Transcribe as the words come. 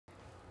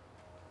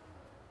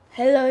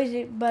Hello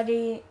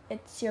everybody,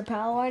 it's your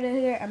pal Warder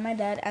here and my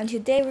dad, and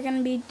today we're going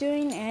to be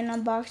doing an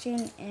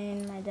unboxing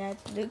in my dad's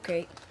loot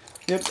crate.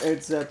 Yep,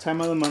 it's that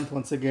time of the month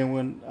once again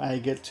when I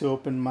get to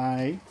open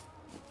my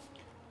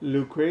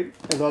loot crate.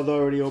 Eduardo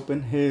already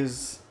opened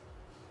his...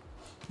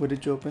 What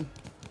did you open?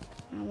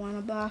 I want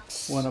a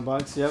box. One a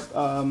box, yep.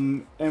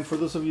 And for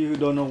those of you who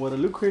don't know what a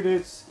loot crate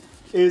is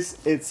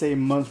it's a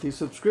monthly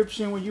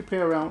subscription where you pay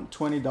around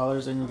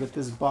 $20 and you get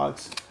this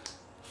box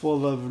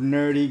full of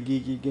nerdy,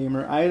 geeky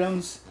gamer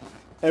items.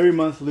 Every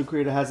month Loot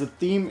Crate has a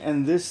theme,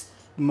 and this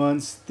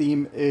month's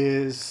theme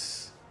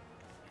is...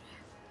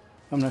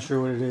 I'm not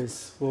sure what it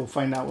is. We'll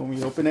find out when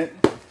we open it.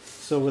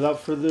 So without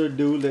further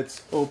ado,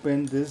 let's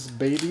open this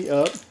baby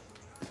up.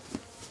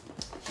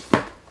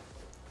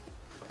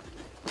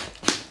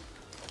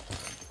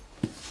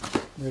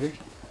 Ready?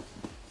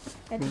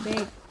 That's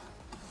big.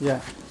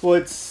 Yeah. Well,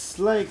 it's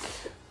like...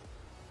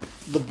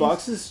 The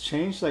boxes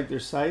change, like their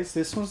size.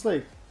 This one's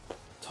like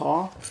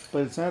tall,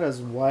 but it's not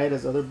as wide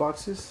as other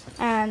boxes.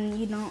 And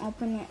you don't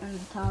open it on the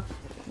top.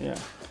 Yeah.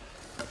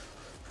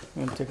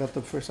 You want to take out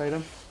the first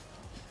item?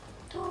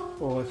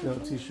 Oh, I feel a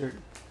t-shirt.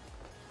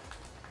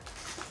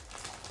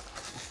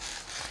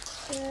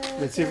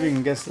 Let's see if we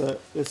can guess the.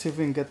 Let's see if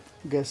we can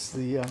guess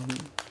the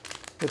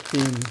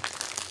theme.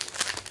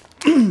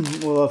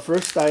 Well, the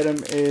first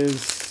item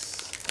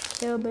is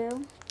Kill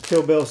Bill.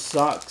 Kill Bill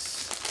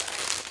socks.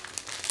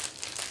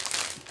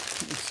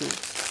 Let's see.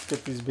 Let's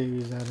get these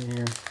babies out of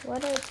here.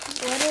 What's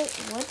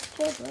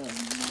Kill Bill?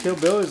 Kill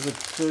Bill is a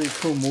really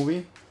cool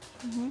movie.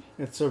 Mhm.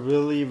 It's a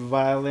really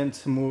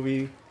violent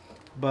movie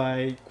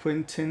by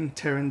Quentin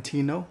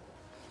Tarantino.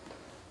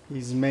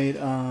 He's made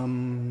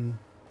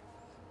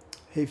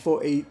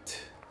Hateful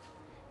Eight.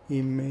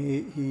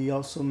 He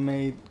also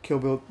made Kill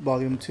Bill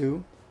Volume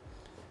 2.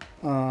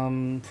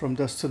 From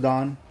Dusk to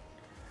Dawn.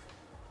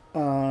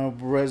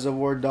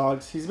 Reservoir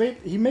Dogs.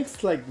 He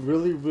makes like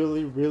really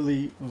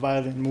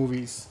violent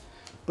movies,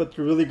 but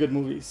they're really good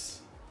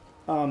movies.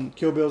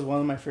 Kill Bill is one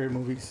of my favorite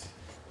movies.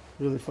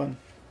 Really fun,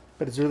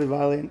 but it's really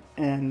violent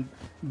and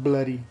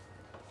bloody.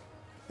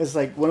 It's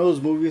like one of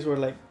those movies where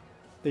like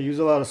they use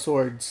a lot of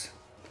swords,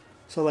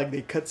 so like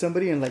they cut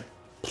somebody and like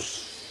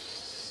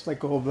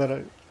a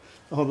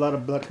whole lot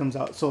of blood comes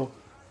out. So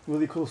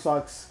really cool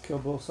socks, Kill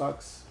Bill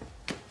socks.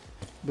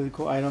 Really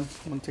cool item.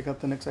 I'm gonna take out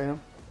the next item.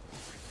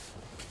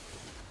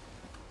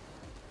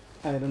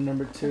 Item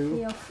number 2.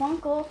 Your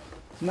Funko.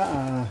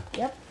 Nuh-uh.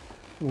 Yep.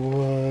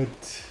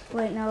 What?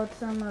 Wait, no, it's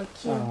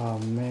Q. Oh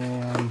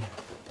man.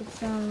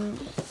 It's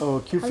Oh,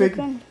 Q-Fig.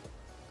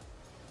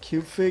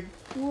 Q-Fig.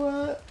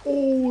 What?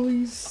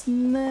 Holy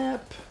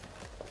snap!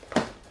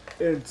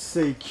 It's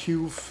a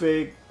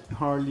Q-Fig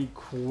Harley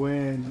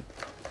Quinn.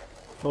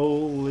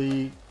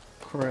 Holy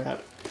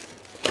crap!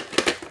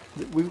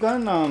 We've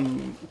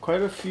gotten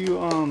quite a few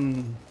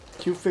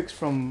Q-Figs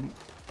from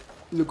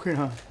Loot Crate,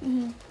 huh?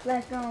 Mhm.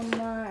 Like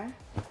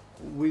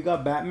We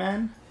got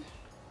Batman.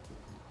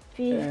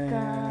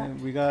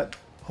 We got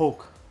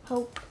Hulk.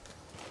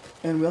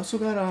 And we also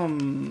got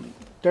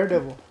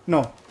Daredevil.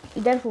 No.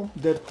 Deadpool.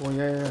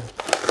 Yeah.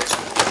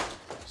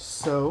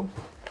 So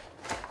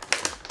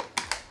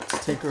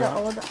let's take her out.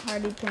 The old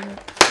Hardy Quinn.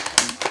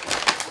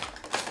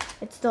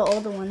 It's the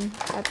older one.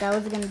 That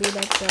was gonna be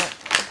like the.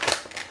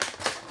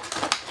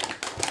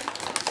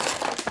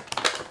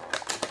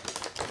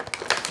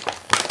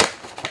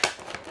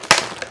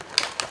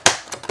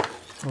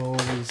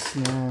 Holy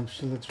snap!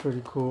 She looks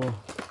pretty cool.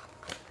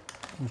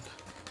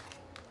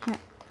 Yeah.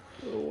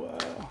 Oh,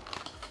 wow.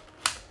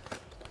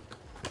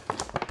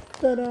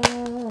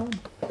 Ta-da!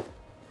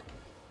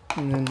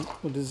 And then,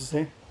 what does it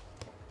say?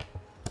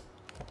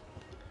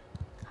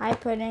 Hi,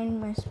 Pudding,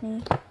 miss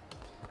me.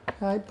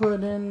 Hi,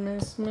 Puddin',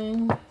 miss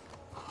me.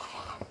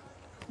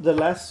 The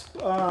last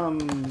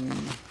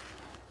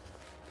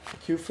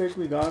Q-Fig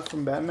we got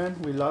from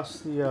Batman, we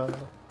lost the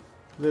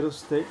little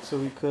stick, so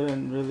we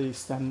couldn't really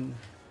stand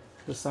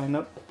the sign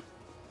up.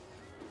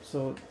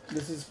 So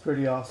this is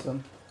pretty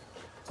awesome,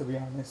 to be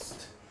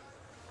honest.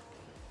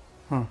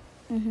 Huh.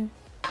 Mhm.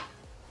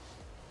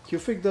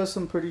 Q-Fig does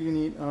some pretty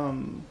unique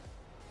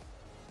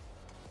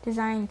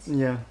Designs.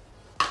 yeah.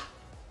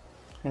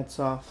 Hats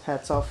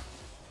off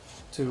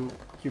to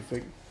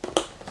Q-Fig. I'm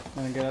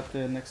gonna get out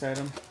the next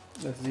item.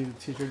 Let's leave the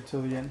t-shirt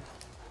till the end.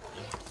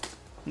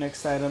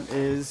 Next item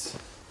is...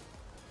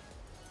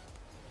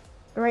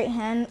 Right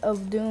Hand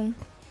of Doom.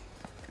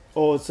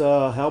 Oh, it's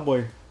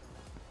Hellboy.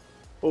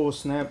 Oh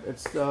snap!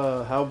 It's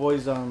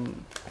Hellboy's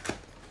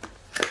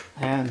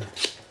hand.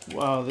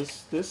 Wow,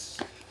 this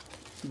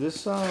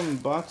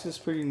box is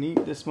pretty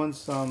neat. This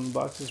month's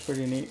box is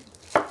pretty neat.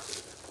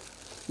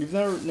 You've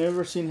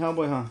never seen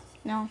Hellboy, huh?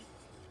 No.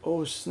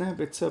 Oh snap!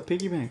 It's a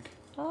piggy bank.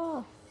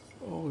 Oh.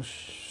 Oh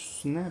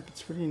snap!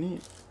 It's pretty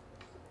neat.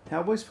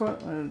 Hellboy's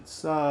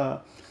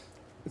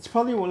it's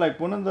probably like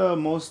one of the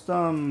most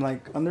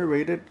like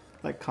underrated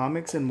like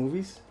comics and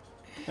movies.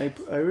 I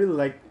really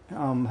like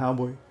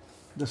Hellboy,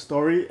 the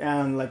story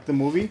and like the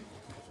movie.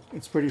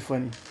 It's pretty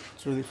funny.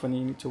 It's really funny.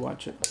 You need to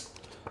watch it.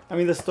 I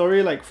mean, the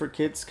story like for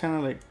kids kind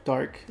of like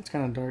dark. It's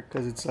kind of dark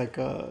because it's like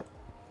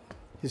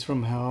He's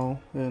from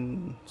hell,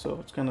 and so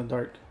it's kind of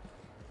dark.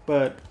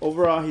 But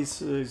overall,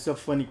 he's a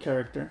funny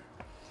character.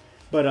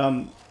 But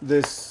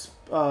this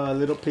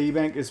little piggy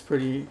bank is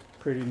pretty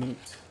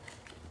neat.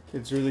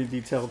 It's really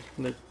detailed.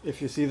 Like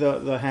if you see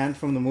the hand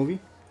from the movie,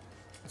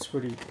 it's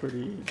pretty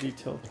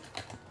detailed.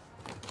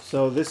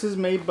 So this is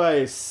made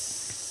by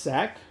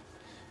Sack,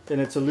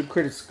 and it's a Loot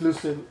Crate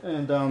exclusive.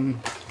 And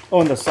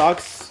and the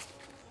socks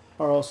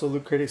are also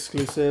Loot Crate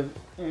exclusive.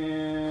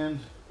 And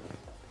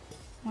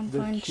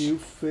the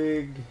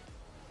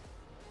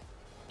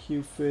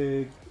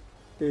Q-Fig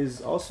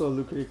is also a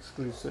Loot Crate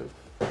exclusive.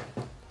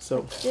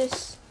 So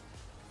this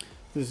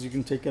you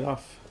can take it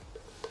off.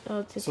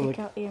 Oh, to take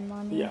out your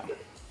money. Yeah.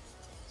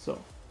 So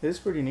it's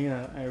pretty neat.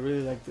 I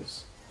really like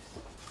this.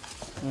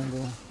 And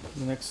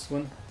the next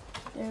one.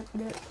 That's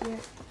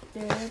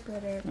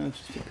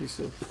just a piece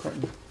of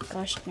carton.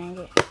 Gosh dang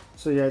it.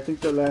 So yeah, I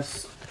think the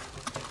last.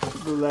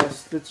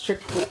 Let's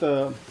check what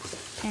the.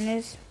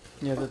 Tennis.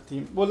 Yeah, the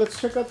theme. Well, let's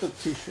check out the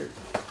T-shirt.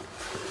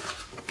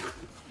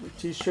 The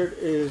T-shirt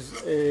is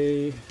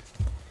a.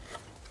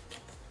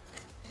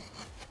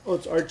 Oh,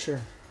 it's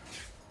Archer.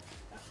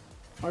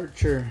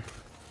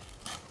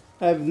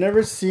 I've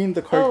never seen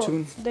the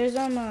cartoon. Oh, there's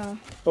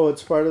Oh,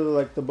 it's part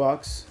of the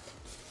box.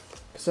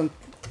 Some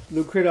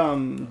Loot Crate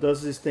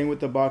does this thing with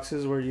the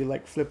boxes where you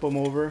like flip them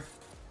over,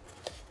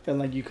 and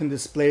like you can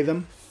display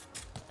them.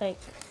 Like.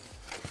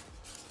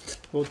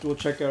 We'll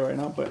check it out right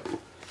now, but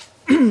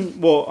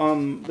well,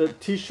 the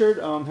T-shirt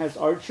has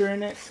Archer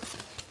in it.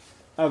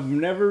 I've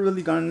never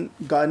really gotten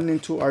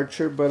into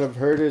Archer, but I've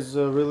heard it's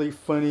a really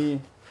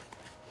funny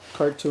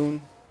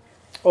cartoon.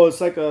 Oh, it's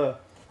like a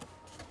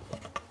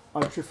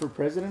Archer for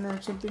president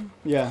or something.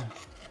 Yeah.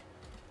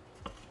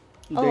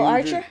 Oh,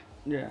 Archer.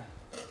 Yeah.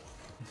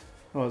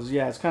 Oh,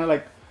 yeah. It's kind of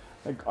like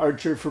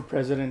Archer for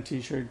president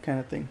T-shirt kind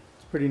of thing.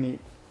 It's pretty neat.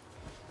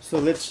 So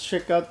let's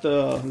check out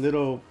the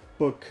little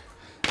book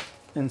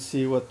and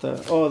see what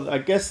the. Oh, I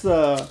guess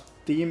the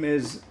theme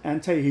is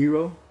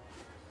anti-hero.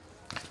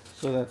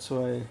 So that's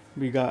why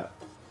we got.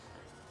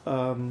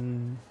 What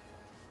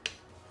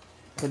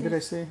did I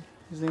say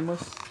his name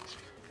was?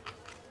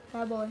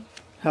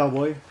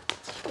 Hellboy.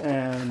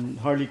 And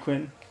Harley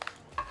Quinn.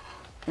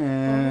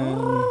 And.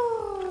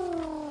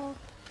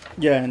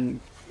 Yeah, and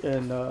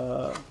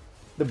the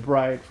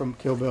bride from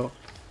Kill Bill.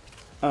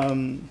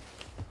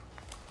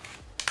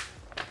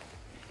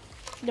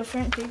 The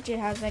front picture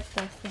has like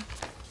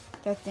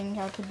the thing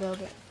how to build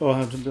it. Oh,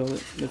 how to build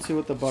it. Let's see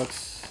what the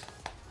box.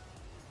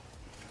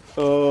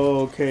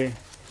 Oh, okay.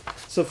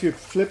 So if you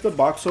flip the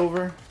box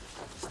over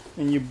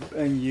and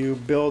you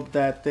build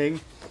that thing,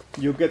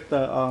 you'll get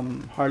the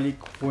Harley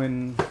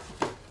Quinn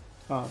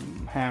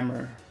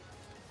hammer.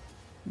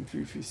 If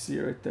you see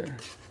it right there,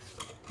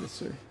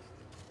 this way.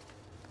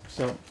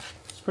 So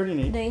it's pretty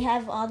neat. They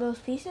have all those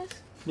pieces?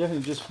 Yeah,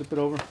 you just flip it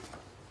over.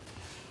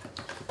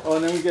 Oh,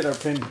 and then we get our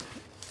pin.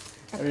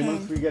 Every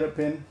month we get a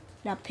pin.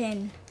 The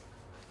pin.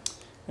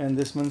 And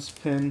this month's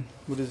pin,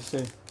 what does it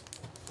say?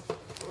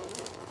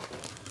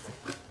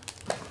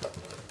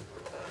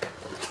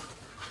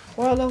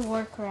 World of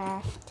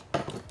Warcraft.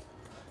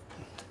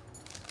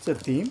 It's a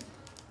theme?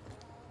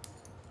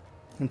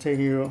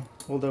 Anti-hero,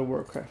 World of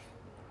Warcraft.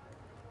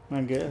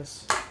 I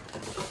guess.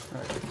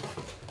 Alright.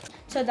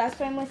 So that's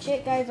pretty much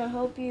it, guys. I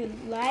hope you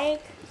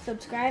like,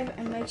 subscribe,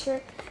 and make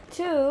sure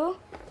to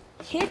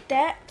hit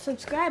that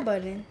subscribe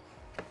button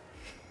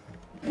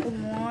for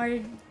more,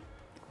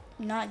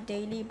 not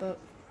daily, but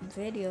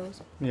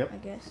videos. Yep. I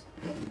guess.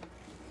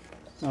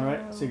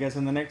 Alright, see you guys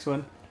in the next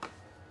one.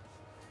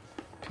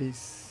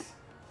 Peace.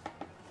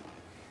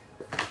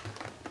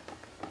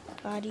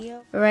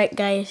 Audio. Alright,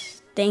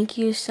 guys. Thank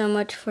you so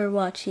much for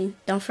watching.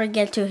 Don't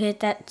forget to hit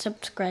that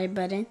subscribe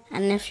button.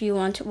 And if you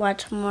want to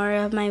watch more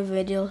of my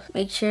videos,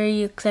 make sure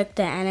you click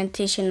the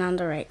annotation on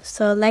the right.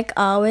 So like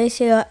always,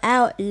 you're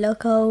out,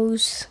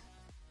 locos.